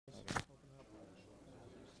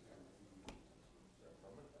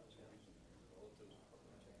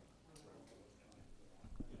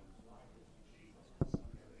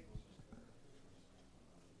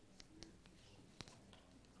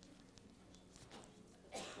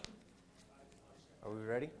Are we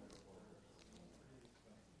ready?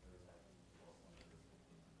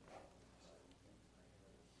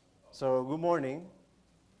 So, good morning.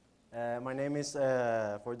 My name is,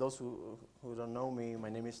 for those who don't know me, my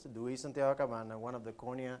name is Santiago-Caban. I'm one of the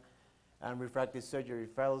Cornea and Refractive Surgery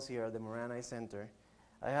Fellows here at the Eye Center.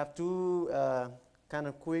 I have two kind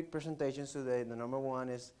of quick presentations today. The number one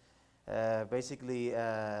is basically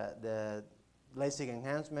the Lasik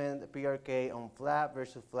Enhancement, the PRK on flap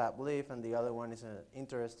versus flap lift, and the other one is an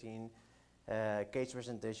interesting case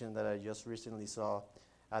presentation that I just recently saw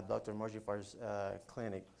at Dr. Mojifar's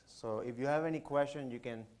clinic. So if you have any question, you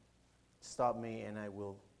can stop me and I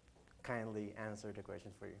will kindly answer the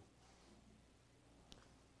questions for you.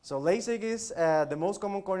 So LASIK is the most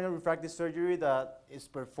common corneal refractive surgery that is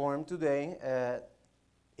performed today.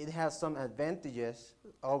 It has some advantages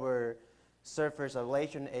over surface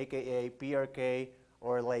ablation, aka PRK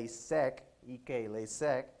or LASIK,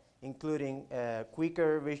 LASIK, including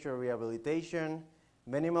quicker visual rehabilitation,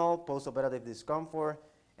 minimal postoperative discomfort,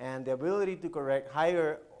 and the ability to correct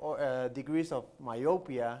higher degrees of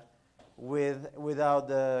myopia without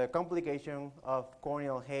the complication of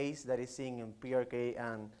corneal haze that is seen in PRK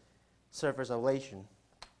and surface ablation.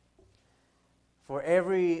 For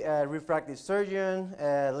every refractive surgeon,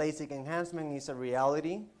 LASIK enhancement is a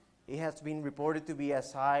reality. It has been reported to be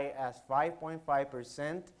as high as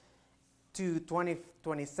 5.5% to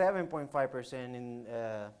 27.5% in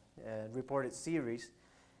reported series.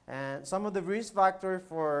 And some of the risk factors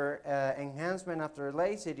for enhancement after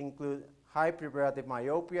LASIK include high preoperative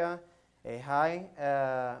myopia, a high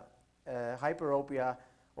hyperopia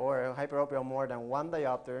or hyperopia more than 1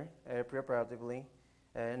 diopter preoperatively,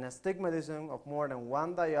 and astigmatism of more than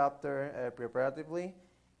 1 diopter preoperatively.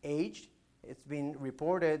 Age, it's been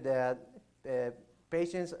reported that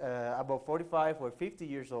patients above 45 or 50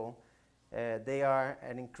 years old, they are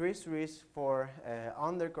an increased risk for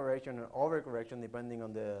undercorrection or overcorrection depending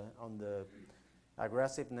on the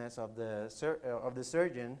aggressiveness of the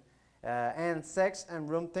surgeon. And sex and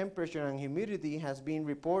room temperature and humidity has been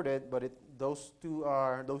reported, but those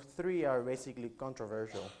three are basically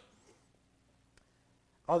controversial.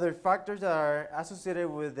 Other factors that are associated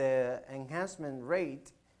with the enhancement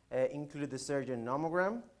rate include the surgeon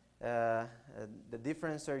nomogram. The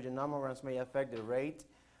different surgeon nomograms may affect the rate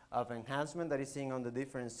of enhancement that is seen on the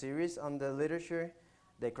different series on the literature.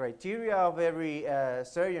 The criteria of every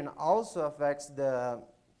surgeon also affects the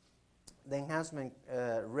enhancement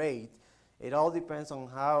rate. It all depends on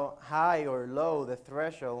how high or low the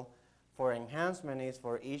threshold for enhancement is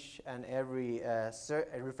for each and every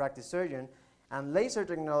refractive surgeon. And laser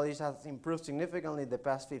technology has improved significantly the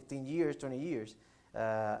past 15 years, 20 years.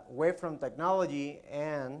 Wavefront technology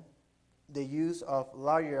and the use of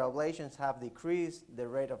larger ablations have decreased the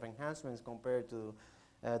rate of enhancements compared to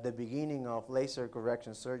the beginning of laser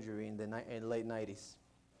correction surgery in the late 90s.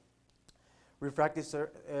 Refractive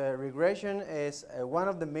regression is one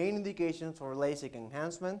of the main indications for LASIK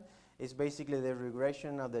enhancement. It's basically the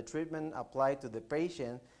regression of the treatment applied to the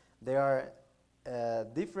patient. There are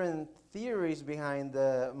different theories behind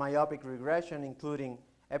the myopic regression, including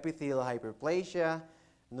epithelial hyperplasia,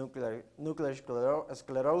 nuclear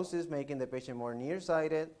sclerosis, making the patient more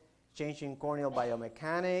nearsighted, changing corneal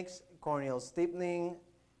biomechanics, corneal stiffening,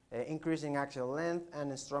 increasing axial length, and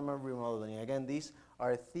stromal remodeling. Again, these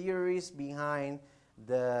are theories behind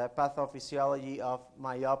the pathophysiology of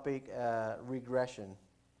myopic regression.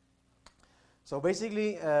 So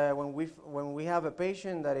basically, when we have a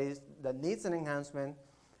patient that needs an enhancement,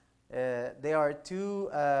 there are two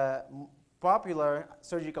popular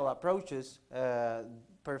surgical approaches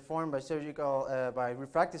performed by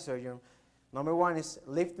refractive surgeon. Number one is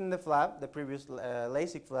lifting the flap, the previous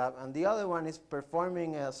LASIK flap, and the other one is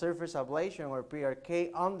performing a surface ablation or PRK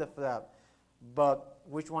on the flap. But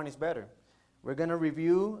which one is better? We're going to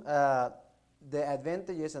review the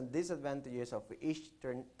advantages and disadvantages of each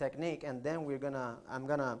technique, and then I'm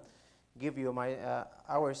gonna give you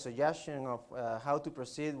our suggestion of how to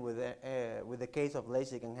proceed with the case of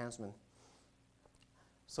LASIK enhancement.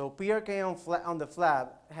 So PRK on the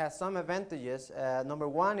flap has some advantages. Number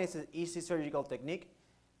one is an easy surgical technique.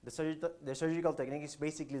 The surgical technique is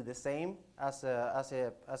basically the same as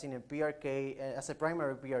in a PRK, as a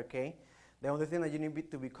primary PRK. The only thing that you need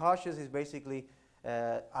to be cautious is basically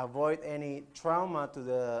avoid any trauma to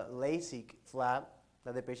the LASIK flap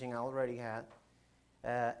that the patient already had.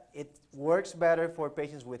 It works better for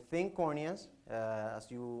patients with thin corneas. As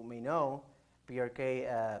you may know,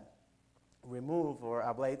 PRK remove or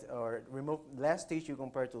ablate or remove less tissue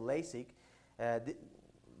compared to LASIK,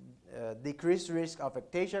 decreased risk of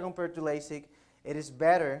ectasia compared to LASIK. It is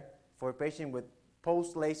better for patients with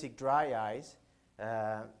post-LASIK dry eyes.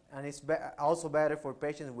 And it's also better for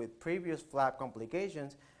patients with previous flap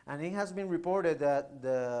complications. And it has been reported that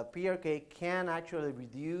the PRK can actually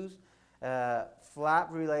reduce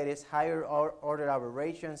flap-related higher order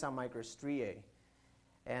aberrations and microstriae.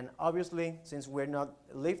 And obviously, since we're not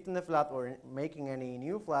lifting the flap or making any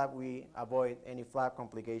new flap, we avoid any flap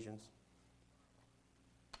complications.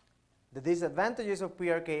 The disadvantages of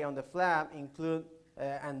PRK on the flap include,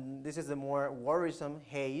 and this is the more worrisome,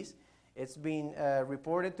 haze. It's been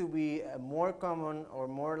reported to be more common or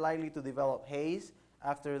more likely to develop haze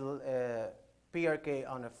after PRK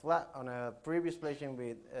on a previous patient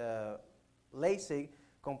with Lasik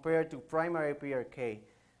compared to primary PRK.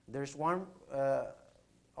 There's one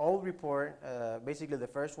old report, basically the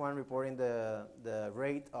first one reporting the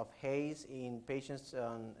rate of haze in patients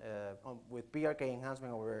with PRK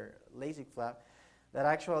enhancement over Lasik flap that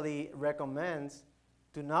actually recommends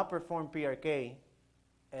to not perform PRK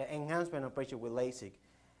enhancement on patients with Lasik.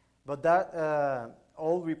 But that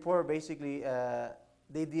old report basically,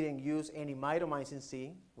 they didn't use any mitomycin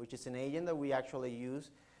C, which is an agent that we actually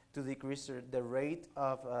use to decrease the rate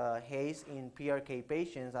of haze in PRK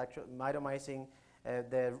patients. Actually, mitomycin,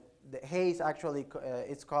 the haze actually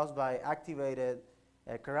it's caused by activated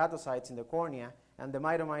keratocytes in the cornea, and the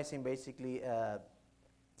mitomycin basically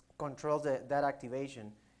controls that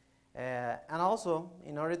activation. And also,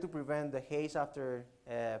 in order to prevent the haze after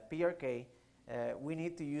PRK, we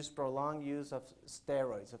need to use prolonged use of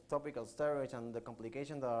steroids, of topical steroids, and the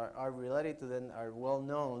complications that are related to them are well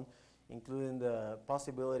known, including the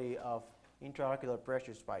possibility of intraocular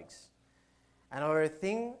pressure spikes. Another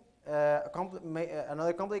thing,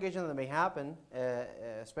 another complication that may happen,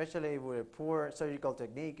 especially with a poor surgical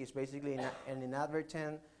technique, is basically an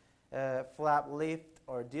inadvertent flap lift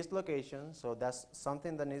or dislocation. So that's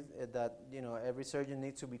something that every surgeon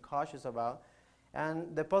needs to be cautious about.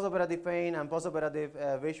 And the postoperative pain and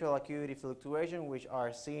postoperative visual acuity fluctuation, which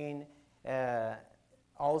are seen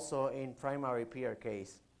also in primary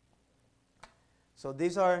PRKs. So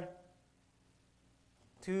these are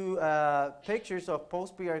two pictures of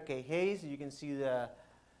post-PRK haze. You can see the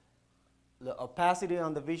opacity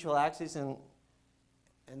on the visual axis in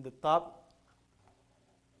the top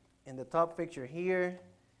picture here,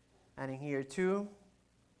 and in here too.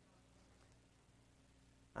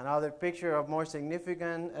 Another picture of more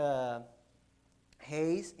significant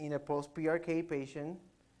haze in a post-PRK patient.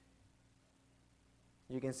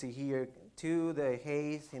 You can see here too the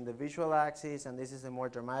haze in the visual axis, and this is a more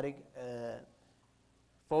dramatic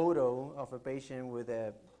photo of a patient with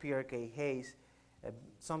a PRK haze.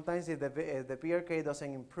 Sometimes if the PRK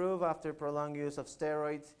doesn't improve after prolonged use of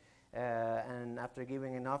steroids and after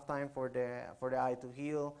giving enough time for the eye to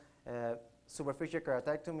heal, superficial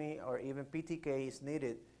keratectomy or even PTK is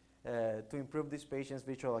needed to improve this patient's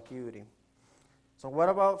visual acuity. So what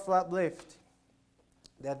about flap lift?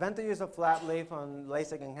 The advantages of flap lift on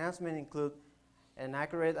Lasik enhancement include an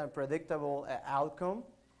accurate and predictable outcome.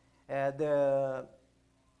 The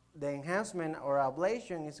enhancement or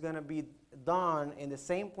ablation is going to be done in the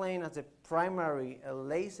same plane as the primary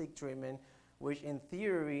Lasik treatment, which in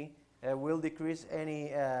theory will decrease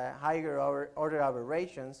any higher order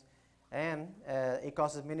aberrations, and it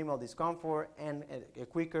causes minimal discomfort and a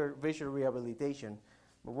quicker visual rehabilitation.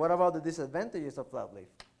 But what about the disadvantages of flap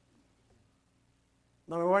lift?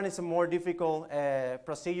 Number one, it's a more difficult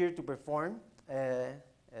procedure to perform.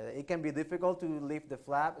 It can be difficult to lift the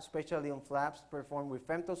flap, especially on flaps performed with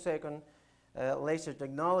femtosecond laser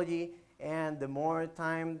technology, and the more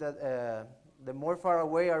time that, the more far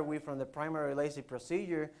away are we from the primary Lasik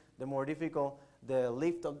procedure, the more difficult the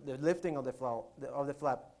lifting of the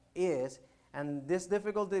flap is. And this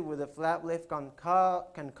difficulty with the flap lift can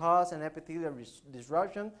cause an epithelial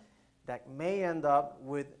disruption that may end up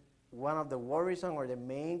with one of the worrisome or the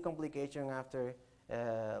main complication after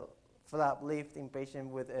flap lift in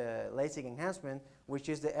patients with Lasik enhancement, which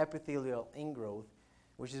is the epithelial ingrowth,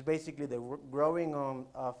 which is basically the growing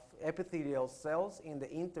of epithelial cells in the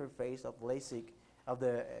interface of Lasik, of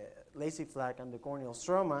the Lasik flap and the corneal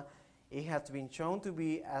stroma. It has been shown to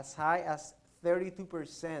be as high as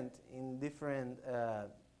 32% in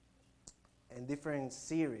different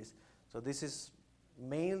series. So this is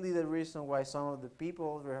mainly the reason why some of the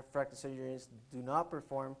people with refractive surgeries do not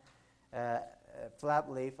perform flap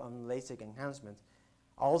lift on Lasik enhancement.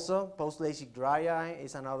 Also, post-Lasik dry eye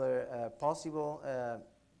is another possible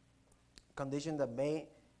condition that may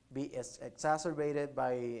be exacerbated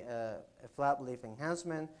by a flap lift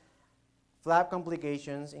enhancement. Flap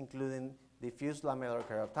complications including diffuse lamellar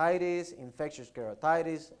keratitis, infectious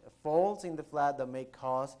keratitis, folds in the flap that may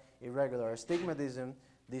cause irregular astigmatism,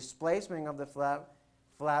 displacement of the flap,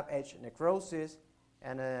 flap edge necrosis,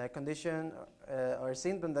 and a condition or a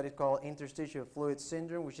symptom that is called interstitial fluid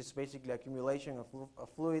syndrome, which is basically accumulation of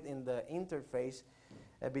fluid in the interface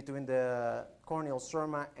between the corneal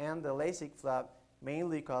stroma and the Lasik flap,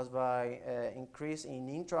 mainly caused by increase in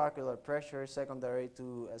intraocular pressure secondary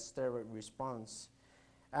to a steroid response.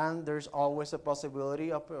 And there's always a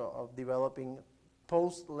possibility of developing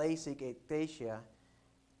post-Lasik ectasia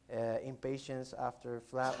in patients after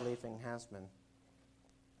flap lift enhancement.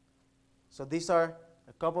 So these are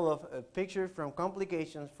a couple of pictures from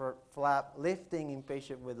complications for flap lifting in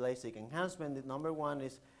patients with Lasik enhancement. The number one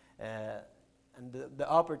is, and the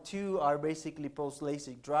upper two are basically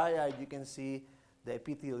post-Lasik dry eye. You can see the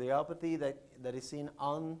epitheliopathy that is seen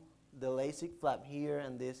on the Lasik flap here,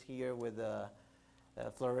 and this here with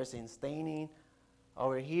fluorescent staining.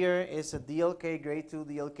 Over here is a DLK, grade 2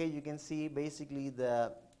 DLK. You can see basically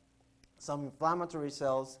some inflammatory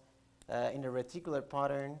cells in the reticular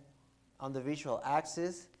pattern on the visual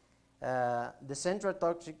axis. The central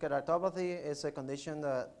toxic keratopathy is a condition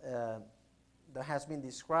that has been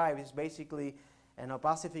described. It's basically an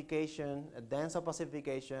opacification, a dense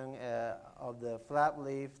opacification of the flap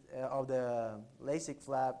lift, of the Lasik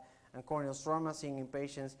flap and corneal stroma seen in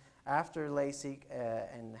patients after Lasik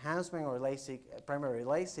enhancement or Lasik, primary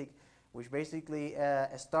Lasik, which basically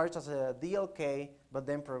starts as a DLK but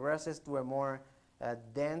then progresses to a more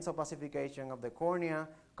dense opacification of the cornea,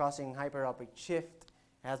 causing hyperopic shift.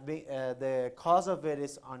 The cause of it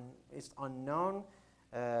is unknown.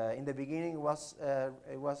 In the beginning,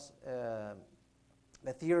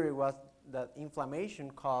 the theory was that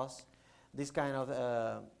inflammation caused this kind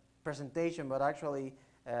of presentation, but actually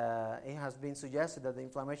it has been suggested that the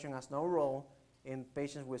inflammation has no role in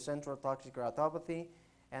patients with central toxic keratopathy,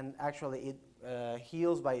 and actually it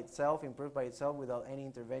heals by itself, improves by itself without any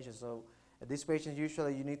intervention. So these patients,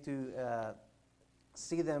 usually you need to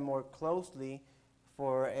see them more closely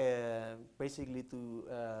for basically to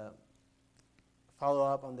follow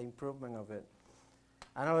up on the improvement of it.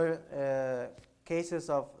 Another cases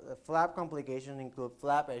of flap complications include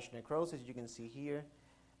flap edge necrosis. You can see here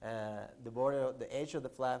the border, the edge of the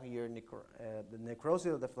flap here, the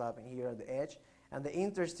necrosis of the flap here at the edge, and the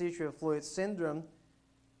interstitial fluid syndrome.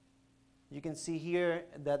 You can see here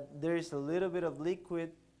that there is a little bit of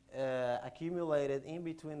liquid accumulated in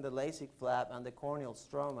between the Lasik flap and the corneal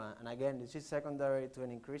stroma, and again, this is secondary to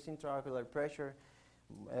an increase in intraocular pressure,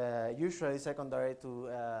 usually secondary to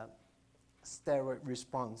steroid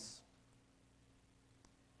response.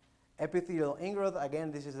 Epithelial ingrowth,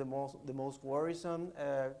 again, this is the most worrisome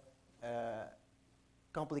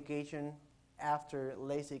complication after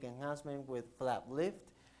Lasik enhancement with flap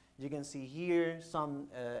lift. You can see here some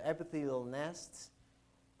epithelial nests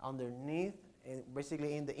underneath,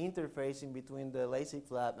 basically in the interface in between the Lasik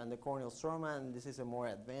flap and the corneal stroma, and this is a more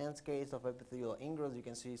advanced case of epithelial ingrowth. You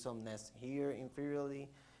can see some nests here inferiorly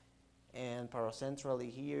and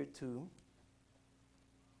paracentrally here too.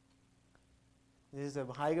 This is a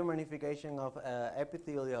higher magnification of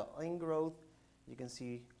epithelial ingrowth. You can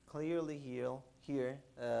see clearly here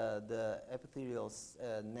the epithelial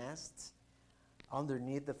nests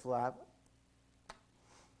underneath the flap.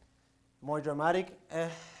 More dramatic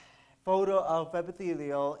photo of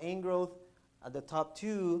epithelial ingrowth at the top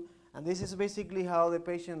two, and this is basically how the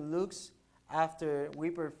patient looks after we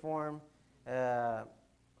perform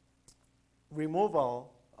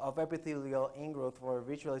removal of epithelial ingrowth for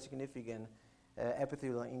visually significant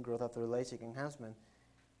epithelial ingrowth after Lasik enhancement.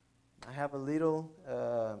 I have a little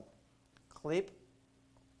clip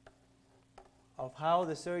of how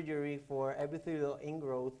the surgery for epithelial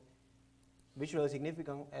ingrowth, visually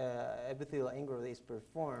significant epithelial ingrowth, is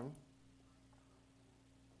performed.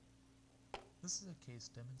 This is a case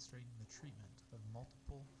demonstrating the treatment of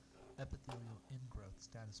multiple epithelial ingrowth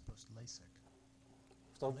status post-Lasik.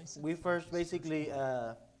 So we first basically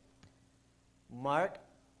mark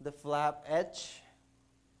the flap edge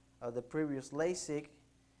of the previous Lasik.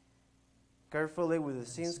 Carefully with the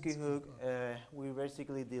Sinski hook, we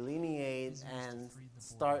basically delineate and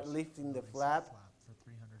start lifting the flap. For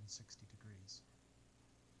 360 degrees.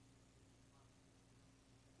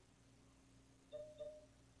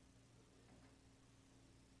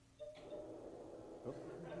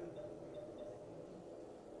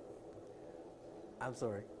 I'm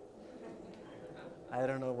sorry. I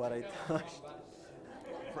don't know what I touched.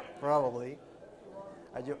 Probably.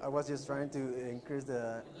 I was just trying to increase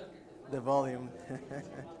the volume.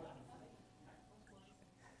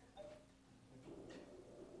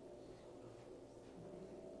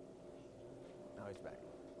 Now it's back.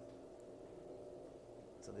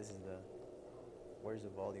 So this is where's the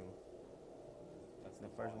volume? That's the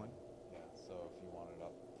first one? Yeah, so if you want it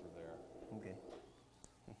up for there. Okay.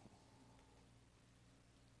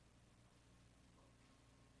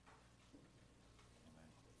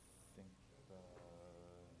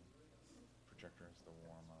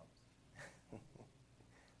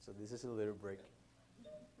 this is a little break.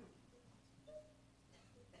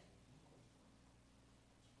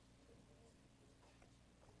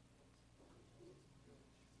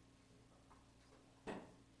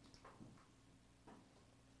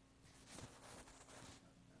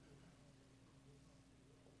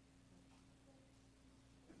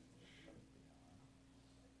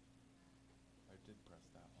 I did press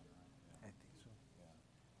that one, right? Yeah. I think so. Yeah.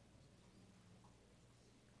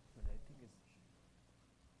 But I think it's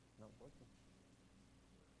not working.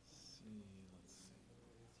 See, let's see.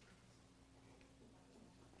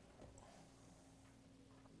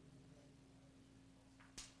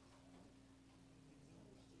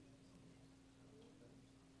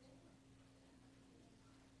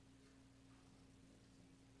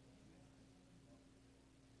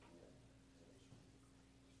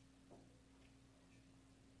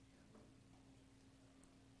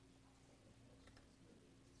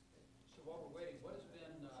 So while we're waiting, what has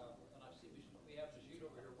been, and I see we have the sheet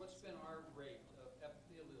over here, what's been our rate of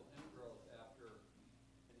epithelial ingrowth after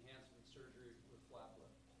enhancement surgery with flap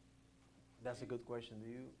lip? That's a good question. Do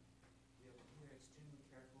you? We are extremely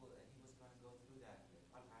careful, and he was going to go through that.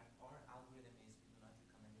 Our algorithm is we do not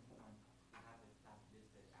recommend anyone to have the flap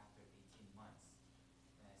lifted after 18 months.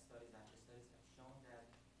 Studies after studies have shown that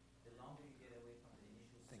the longer you get away from the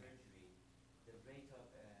initial surgery, the rate of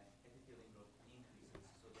epithelial ingrowth increases.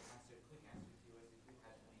 So the answer, quick answer to yours is we've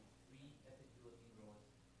had only 3 epithelial ingrowth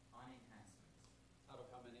on enhancements Out of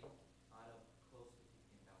how many? out of close to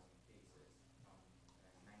 15,000 cases from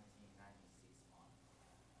 1996 on.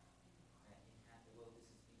 Well, this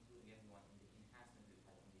is including everyone in the enhancement. We've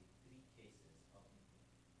had only 3 cases of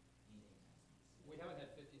knee enhancements. We haven't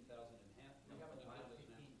had 15,000 enhanced, we No, haven't out done of those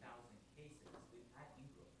 15,000 cases, we've had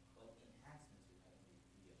ingrowth, but enhancements we've had only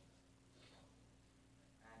 3 of them.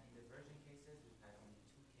 And in the virgin cases, we've had only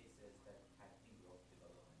 2 cases that had ingrowth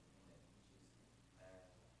development in them, which is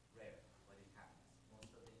rare, but it happens.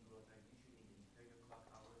 Most of the ingrowth are usually in the inferior clock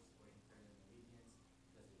hours or inferior meridians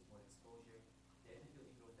because there's more exposure. The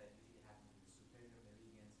epithelial ingrowth that usually happens in the superior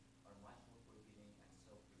meridians are much more forgiving and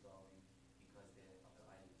self-resolving because the upper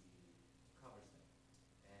eyelid usually covers them.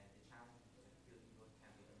 And the challenge with epithelial ingrowth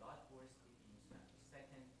can be a lot worse if you use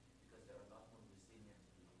femtosecond because they're a lot more resilient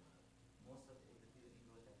to the ingrowth. Most of the epithelial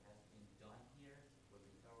ingrowth that has been done here were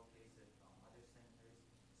referral cases from other centers.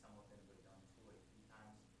 Some of them were done 2 or 3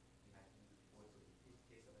 times. We had to do the 4th or the 5th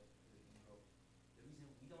case of epithelial ingrowth. The reason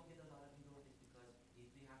we don't get a lot of ingrowth is because if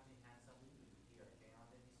we have to enhance somebody, we do PRK on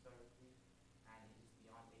them historically, and if it's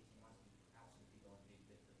beyond 18 months, we absolutely don't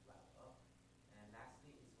lift the flap up. And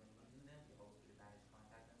lastly is when we do them, we always put a bandage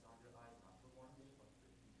contact lens on their eyes, not for 1 day, but for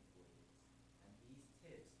 3 to 4 days. And these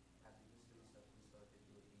tips have reduced the risk of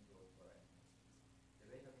epithelial ingrowth for our enhancements. The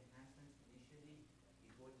rate of enhancements initially,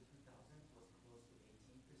 before the 2000s, was close to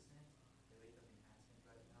 18%. The rate of enhancement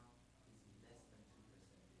right now is less than 2%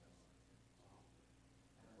 with our center.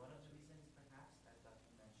 And one of the reasons, perhaps, as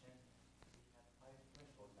Dr. mentioned, we have higher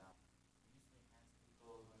threshold now. We used to enhance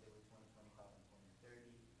people when they were 20, 25, and 20,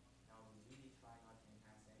 30. Now we really try not to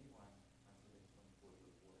enhance anyone until they're 24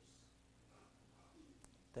 or worse.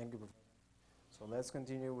 Thank you, Professor. So let's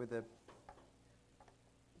continue with the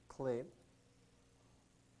clip.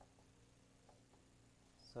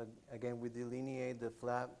 So again, we delineate the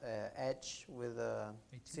flap edge with a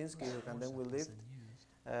A sin toothless scale, and then we forceps is lift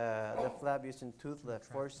then used the flap using toothless retract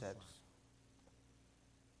the forceps. flap.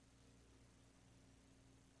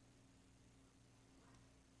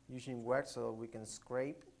 Using Waxel, we can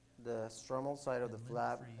scrape the stromal side of the And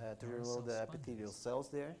flap lint-free to aerosol remove the epithelial sponges cells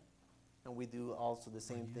there. And we do also the are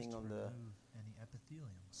same used thing to on the remove any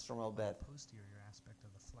epithelium stromal on bed. the posterior aspect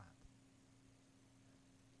of the flap.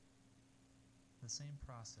 The same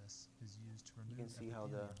process is used to You remove can see how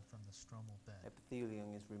the epithelium from the stromal bed.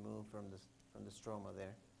 epithelium is removed from the stroma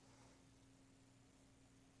there.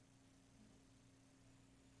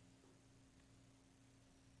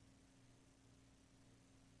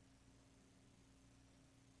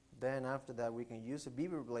 Then after that, we can use a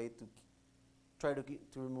beaver blade to try to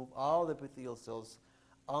remove all the epithelial cells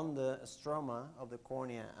on the stroma of the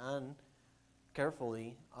cornea and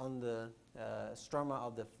carefully on the stroma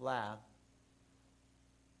of the flap.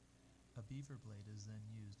 A beaver blade is then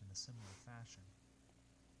used in a similar fashion,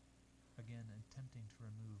 again attempting to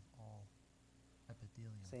remove all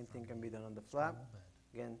epithelium Same from thing can the be done on the flap. stromal bed.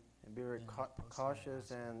 Again, be very And the posterior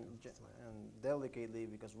cautious aspect and, of the flap. and delicately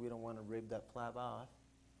because we don't want to rip that flap off.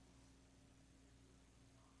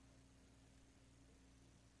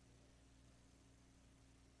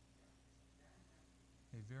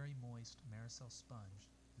 A very moist Maricel sponge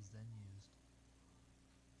is then used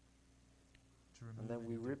to To remove And then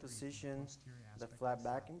we any debris from reposition posterior the aspect of flap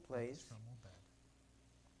back in on the place. stromal bed.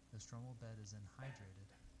 The stromal bed is then hydrated,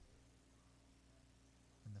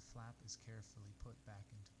 and the flap is carefully put back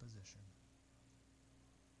into position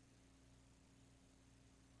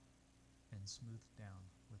and smoothed down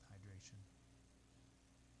with hydration.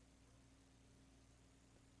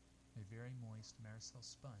 A very moist Maricel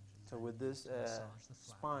sponge is So then with used this to massage the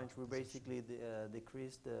flap sponge, into we position. basically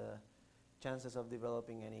decrease the chances of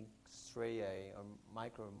developing any striae or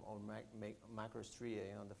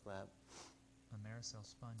macrostriae on the flap. A Maricel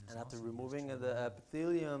sponge is And after also used removing to the remove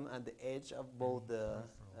epithelium and the edge of both any the peripheral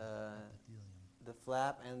epithelium. the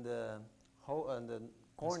flap and the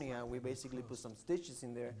cornea, flap we will be basically put closed some stitches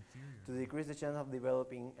in there to inferiorly, decrease the chance of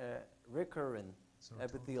developing recurrent so a total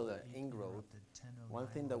of epithelial 8 ingrowth. interrupted One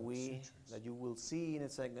thing that sutures you will see in a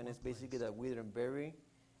second were is basically placed that we don't bury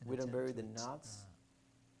in attempt the to knots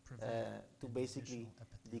prevent to any basically additional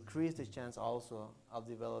epithelial decrease the ingrowth. chance also of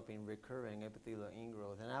developing recurring epithelial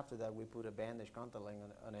ingrowth. And after that, we put a bandage contact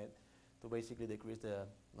lens on it to basically decrease the,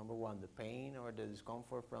 number one, the pain or the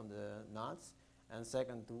discomfort from the knots, and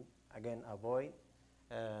second, to again avoid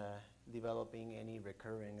developing any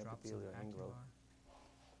recurring Drops of epithelial ingrowth. Acular,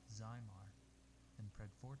 Zymar, and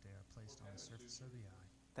Predforte are placed on the surface of the eye,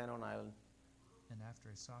 Tenon island. and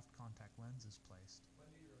after a soft contact lens is placed,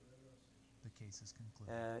 the case is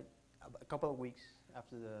concluded. A couple of weeks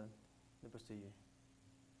after the procedure.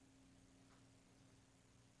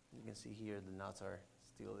 You can see here the knots are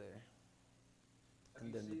still there. Have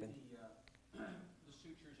And you then seen depend- the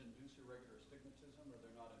sutures induce irregular astigmatism, or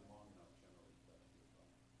they're not in long enough generally for that to be a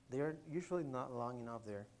problem? They are usually not long enough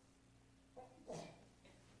there. I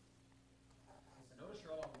notice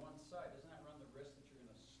you're all on one side. Doesn't that run the risk that you're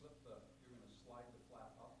going to slide the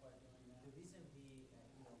flap up by doing that? The reason we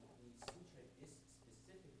sutured this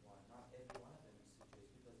specific one, not every one of them is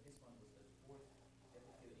sutured, because this one was the fourth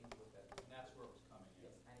epithelial ingrowth that And that's where it was coming in.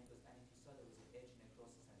 yes, and if you saw there was an edge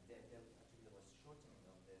necrosis, and there was shortening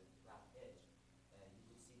of the flap edge. You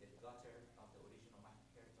could see the gutter of the original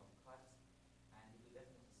microkeratome cuts, and you could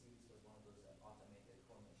definitely see this was one of those automated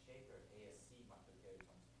corneal shaper ASC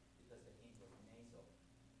microkeratomes, because the hinge was nasal,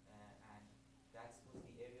 and that was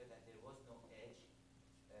the area that there was no edge,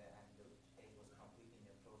 and the edge was completely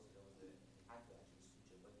necrosed. There was we had to actually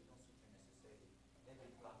suture, but we don't suture necessarily every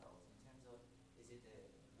flap holes. In terms of, is it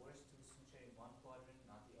worse to suture in one quadrant,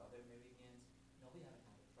 not the other meridians? No, we haven't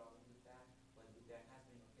had a problem with that, but there has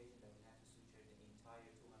been occasion that we had to suture the entire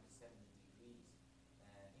 270 degrees.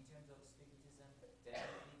 In terms of astigmatism,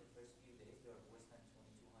 definitely the first few days they are worse than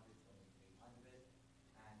 2200, 2300,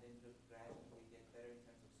 and then gradually we get better in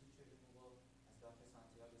terms of suture removal. As Dr.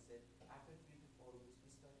 Santiago said, after 3 to 4 weeks,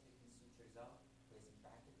 we start taking sutures out, placing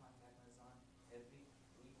back the contact lens on. Every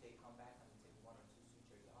week they come back and we take 1 or 2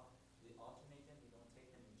 sutures out. We alternate them. We don't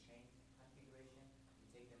take them in chain configuration. We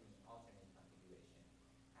take them in alternate configuration.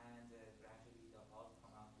 And gradually they'll all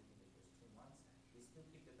come out within the first 2 months. We still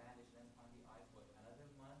keep the bandage lens on the eye for another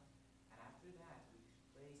month. And after that, we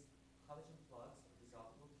place collagen plugs,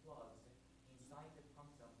 dissolvable plugs, inside the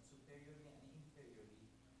punctum superiorly and inferiorly,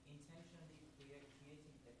 intentionally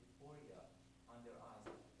creating epiphoria on their eyes.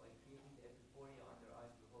 By creating the epiphoria on their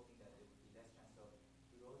eyes, we're hoping that there will be less chance of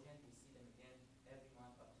erosion. We see them again every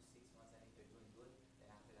month up to 6 months, and if they're doing good, then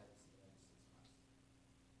after that we see them every 6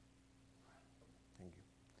 months. Thank you.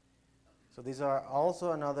 So these are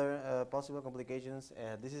also another possible complications.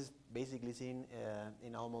 This is basically seen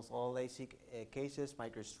in almost all LASIK cases.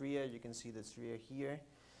 Microstria, you can see the stria here.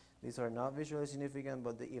 These are not visually significant,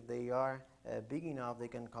 but if they are big enough, they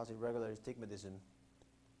can cause irregular astigmatism.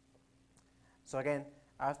 So again,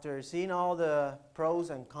 after seeing all the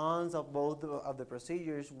pros and cons of both of the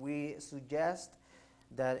procedures, we suggest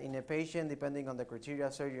that in a patient, depending on the criteria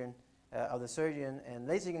of the surgeon and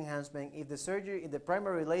LASIK enhancement, if the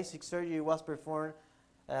primary LASIK surgery was performed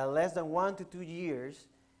less than 1 to 2 years,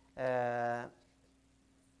 the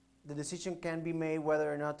decision can be made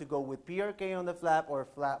whether or not to go with PRK on the flap or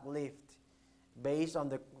flap lift, based on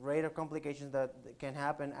the rate of complications that can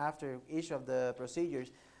happen after each of the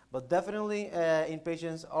procedures. But definitely in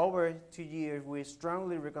patients over 2 years, we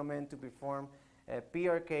strongly recommend to perform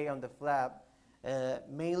PRK on the flap,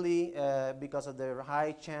 mainly because of the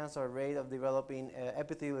high chance or rate of developing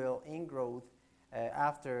epithelial ingrowth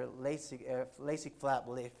after LASIK flap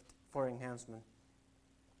lift for enhancement.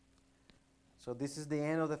 So this is the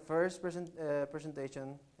end of the first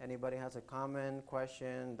presentation. Anybody has a comment,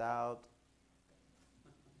 question, doubt?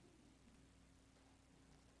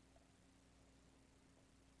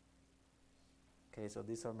 Okay, so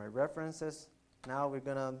these are my references. Now we're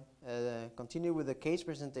going to continue with the case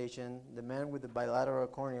presentation, the man with the bilateral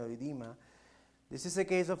corneal edema. This is a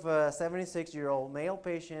case of a 76-year-old male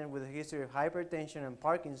patient with a history of hypertension and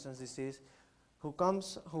Parkinson's disease who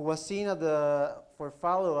was seen for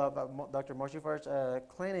follow-up at Dr. Moshifar's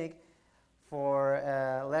clinic for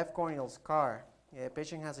left corneal scar. The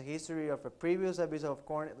patient has a history of a previous episode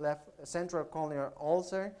of left central corneal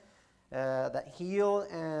ulcer that healed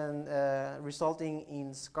and resulting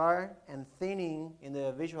in scar and thinning in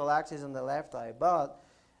the visual axis on the left eye. But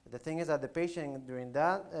the thing is that the patient during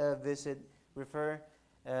that visit referred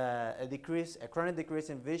a chronic decrease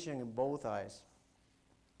in vision in both eyes.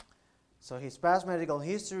 So his past medical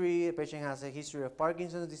history, the patient has a history of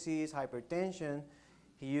Parkinson's disease, hypertension.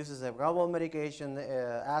 He uses a global medication,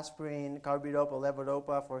 aspirin, carbidopa,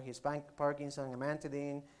 levodopa for his Parkinson,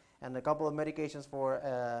 amantadine, and a couple of medications for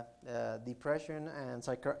depression and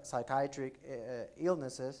psychiatric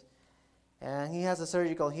illnesses. And he has a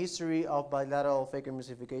surgical history of bilateral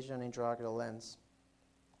phacoemulsification and intraocular lens.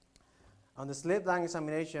 On the slit lamp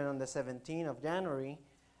examination on the 17th of January,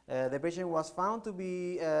 the patient was found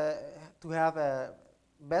to have a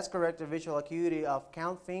best corrected visual acuity of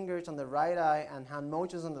count fingers on the right eye and hand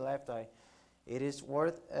motions on the left eye. It is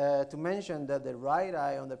worth to mention that the right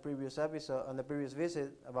eye on the previous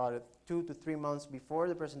visit, about 2 to 3 months before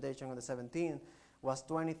the presentation on the 17th, was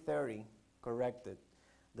 20/30 corrected.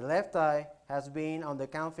 The left eye has been on the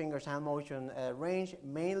count fingers hand motion range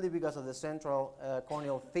mainly because of the central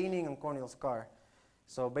corneal thinning and corneal scar.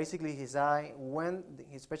 So basically his eye went,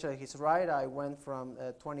 especially his right eye, went from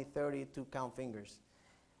 20/30 to count fingers.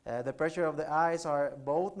 The pressure of the eyes are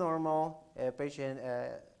both normal. Patient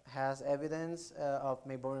has evidence of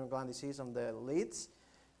Meibomian gland disease on the lids.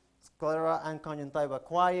 Sclera and conjunctiva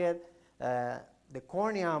quiet. The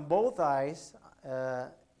cornea on both eyes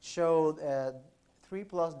showed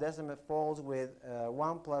 3+ decimate folds with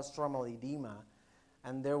 1+ stromal edema,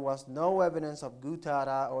 and there was no evidence of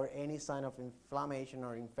guttata or any sign of inflammation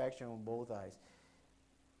or infection on both eyes.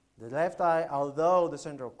 The left eye, although the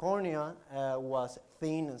central cornea was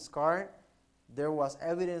thin and scarred, there was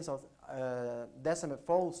evidence of decimate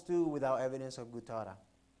folds too without evidence of guttata.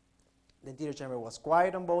 The anterior chamber was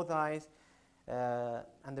quiet on both eyes,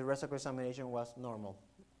 and the rest of the examination was normal.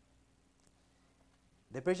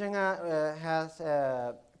 The patient has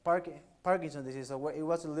Parkinson's disease, so it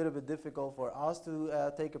was a little bit difficult for us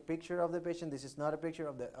to take a picture of the patient. This is not a picture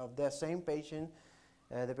of the same patient.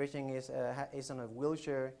 The patient is on a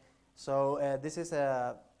wheelchair. So this is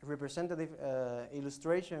a representative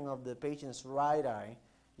illustration of the patient's right eye.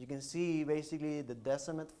 You can see basically the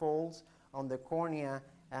decimate folds on the cornea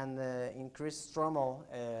and the increased stromal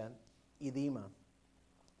edema.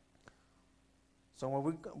 So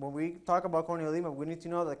when we talk about corneal edema, we need to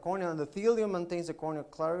know that corneal endothelium maintains the corneal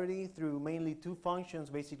clarity through mainly two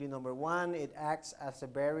functions. Basically, number one, it acts as a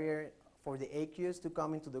barrier for the aqueous to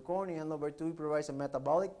come into the cornea, and number two, it provides a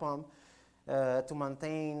metabolic pump to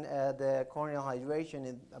maintain the corneal hydration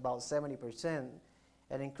in about 70%.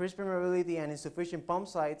 And increased permeability and insufficient pump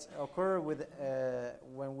sites occur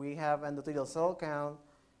when we have endothelial cell count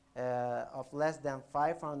of less than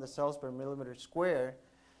 500 cells per millimeter square.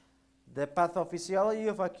 The pathophysiology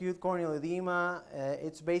of acute corneal edema,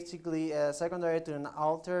 it's basically secondary to an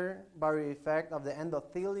altered barrier effect of the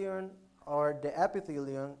endothelium or the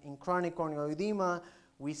epithelium. In chronic corneal edema,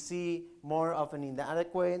 we see more of an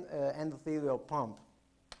inadequate endothelial pump.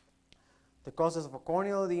 The causes of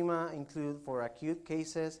corneal edema include, for acute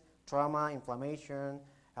cases, trauma, inflammation,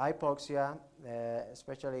 hypoxia,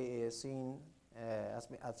 especially seen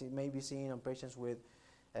as it may be seen on patients with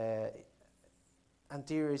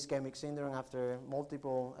anterior ischemic syndrome after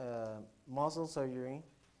multiple muscle surgery,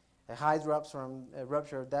 high drops from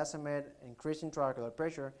rupture of decimate, increased intraocular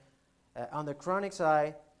pressure. On the chronic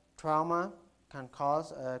side, trauma can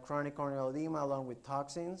cause chronic corneal edema along with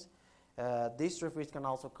toxins. Dystrophies can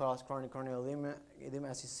also cause chronic corneal edema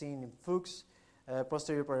as is seen in Fuchs,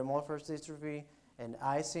 posterior perimorphous dystrophy, and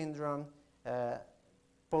eye syndrome.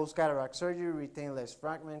 Post-cataract surgery, retained lens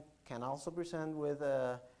fragment can also present with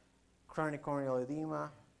chronic corneal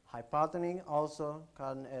edema. Hypotony also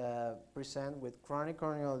can present with chronic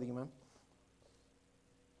corneal edema.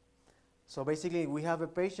 So basically, we have a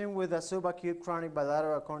patient with a subacute chronic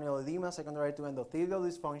bilateral corneal edema secondary to endothelial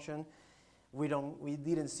dysfunction. We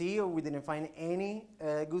didn't see or we didn't find any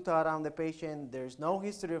guttata on the patient. There's no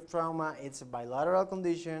history of trauma. It's a bilateral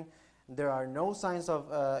condition. There are no signs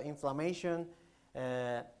of inflammation.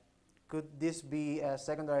 Could this be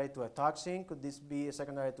secondary to a toxin? Could this be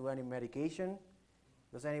secondary to any medication?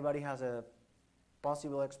 Does anybody has a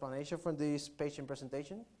possible explanation for this patient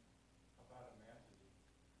presentation? About a mantis.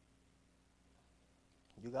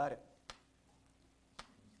 You got it.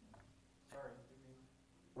 Sorry,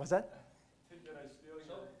 What's that? did I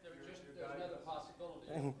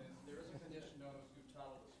And there is a condition known as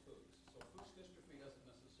guttatus Fuchs. So Fuchs dystrophy doesn't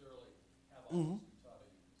necessarily have all Mhm. these guttata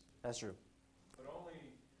units. That's true. But only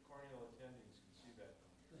corneal attendings can see that.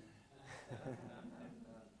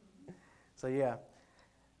 So yeah,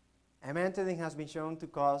 amantadine has been shown to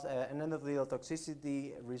cause an endothelial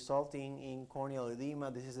toxicity resulting in corneal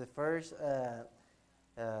edema. This is the first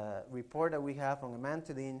report that we have on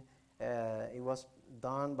amantadine. It was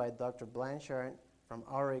done by Dr. Blanchard from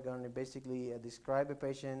Oregon. It basically described a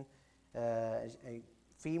patient, a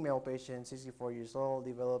female patient, 64 years old,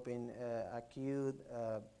 developing acute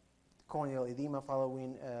corneal edema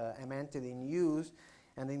following amantadine use.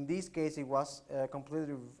 And in this case, it was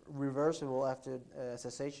completely reversible after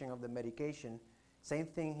cessation of the medication. Same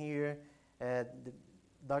thing here.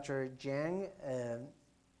 Dr. Jiang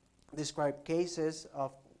described cases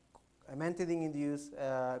of amantadine-induced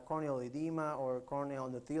corneal edema or corneal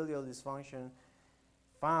endothelial dysfunction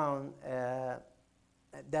found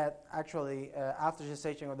that actually after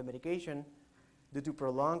cessation of the medication, due to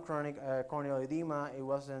prolonged chronic corneal edema, it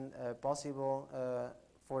wasn't possible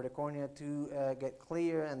for the cornea to get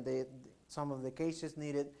clear, and some of the cases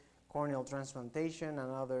needed corneal transplantation.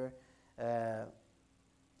 Another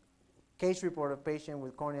case report of patient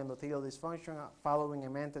with corneal endothelial dysfunction following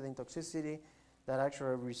amantadine toxicity that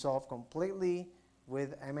actually resolved completely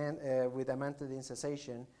with amantadine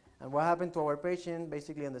cessation. And what happened to our patient?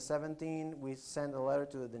 Basically, on the 17th, we sent a letter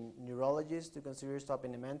to the neurologist to consider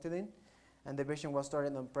stopping amantadine, and the patient was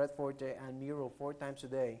started on Predforte and Muro 4 times a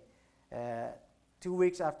day. 2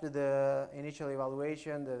 weeks after the initial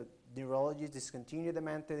evaluation, the neurologist discontinued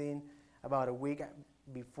amantadine. About a week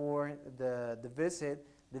before the visit,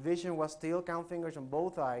 the vision was still count fingers on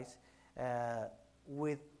both eyes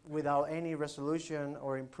without any resolution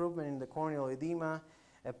or improvement in the corneal edema.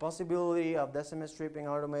 A possibility of decimal stripping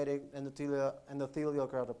automatic endothelial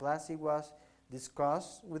keratoplasty was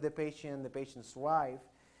discussed with the patient and the patient's wife.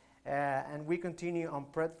 And we continue on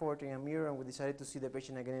Predforte and Muro, and we decided to see the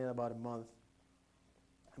patient again in about a month.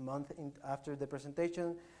 After the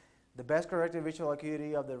presentation, the best corrected visual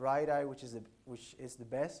acuity of the right eye, which is the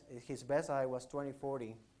best, his best eye was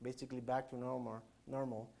 20/40, basically back to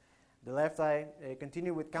normal. The left eye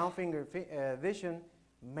continued with count finger vision,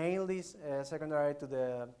 mainly secondary to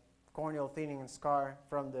the corneal thinning and scar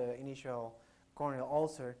from the initial corneal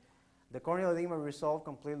ulcer. The corneal edema resolved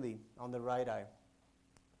completely on the right eye.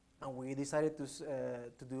 And we decided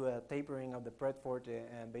to do a tapering of the Predforte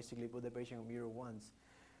and basically put the patient on Muro once.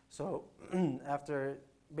 So after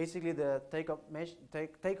basically the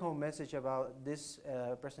take-home message about this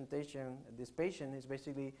presentation, this patient is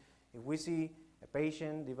basically, if we see a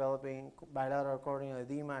patient developing bilateral corneal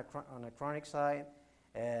edema on a chronic side,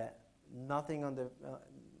 nothing on the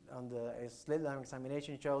slit lamp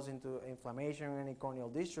examination shows into inflammation or any corneal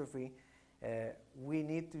dystrophy, we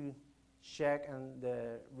need to check and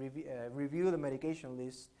review the medication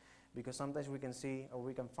list, because sometimes we can see or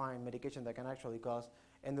we can find medication that can actually cause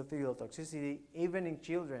endothelial toxicity. Even in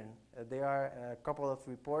children, there are a couple of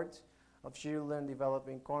reports of children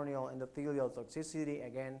developing corneal endothelial toxicity,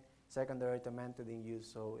 again, secondary to amantadine use.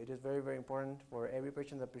 So it is very, very important for every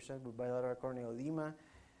patient that presents with bilateral corneal edema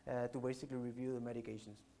to basically review the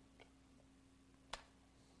medications.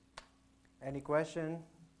 Any question,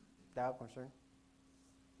 doubt, concern?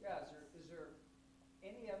 Yeah, is there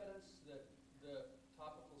any evidence that the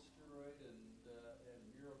topical steroid and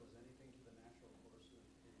Muro does anything to the natural course of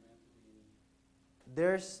amantadine?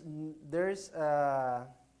 There's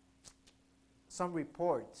some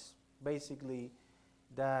reports basically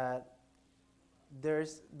that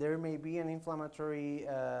there may be an inflammatory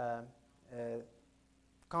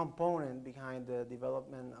component behind the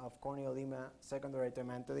development of corneal edema secondary to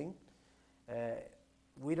amantadine.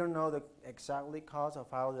 We don't know the exactly cause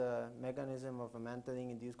of how the mechanism of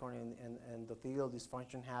amantadine-induced corneal endothelial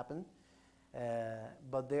dysfunction happened,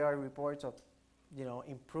 but there are reports of,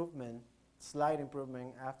 improvement, slight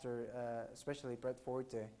improvement after, especially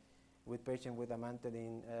Predforte, with patients with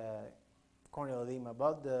amantadine corneal edema.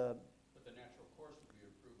 But the natural course would be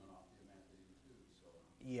improvement off the amantadine too. So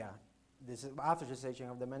yeah, this is after cessation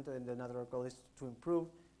of the amantadine, the natural course is to improve,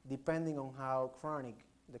 depending on how chronic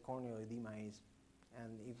the corneal edema is,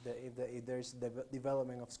 and if there's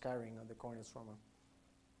development of scarring of the corneal stroma.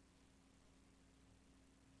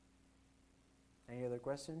 Any other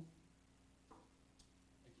question?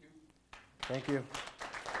 thank you. Thank you.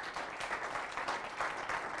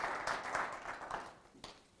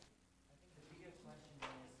 I think the bigger question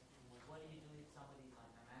is, what do you do if somebody's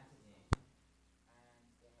on amantadine and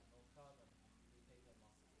they have no problem, and you take a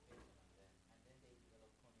emulsification on them, and then they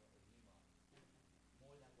develop corneal edema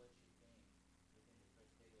more than what you think within the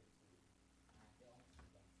first day or two, and they almost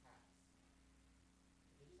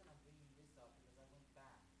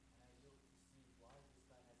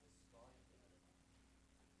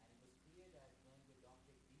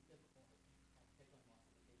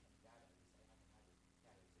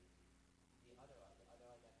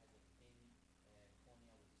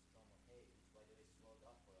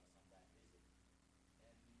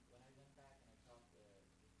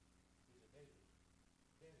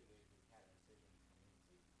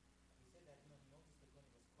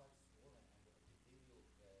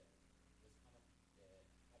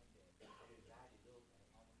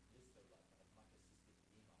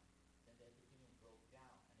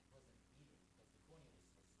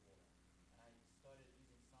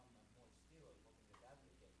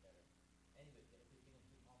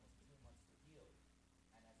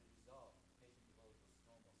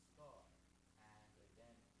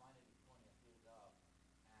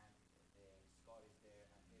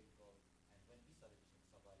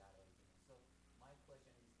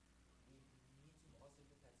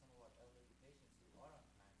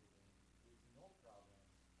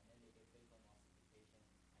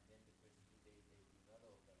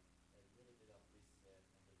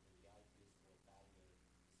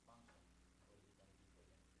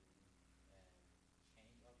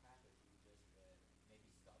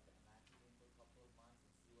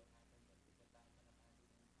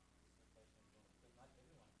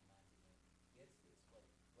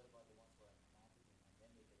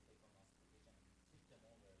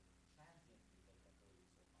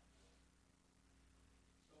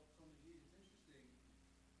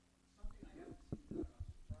can I have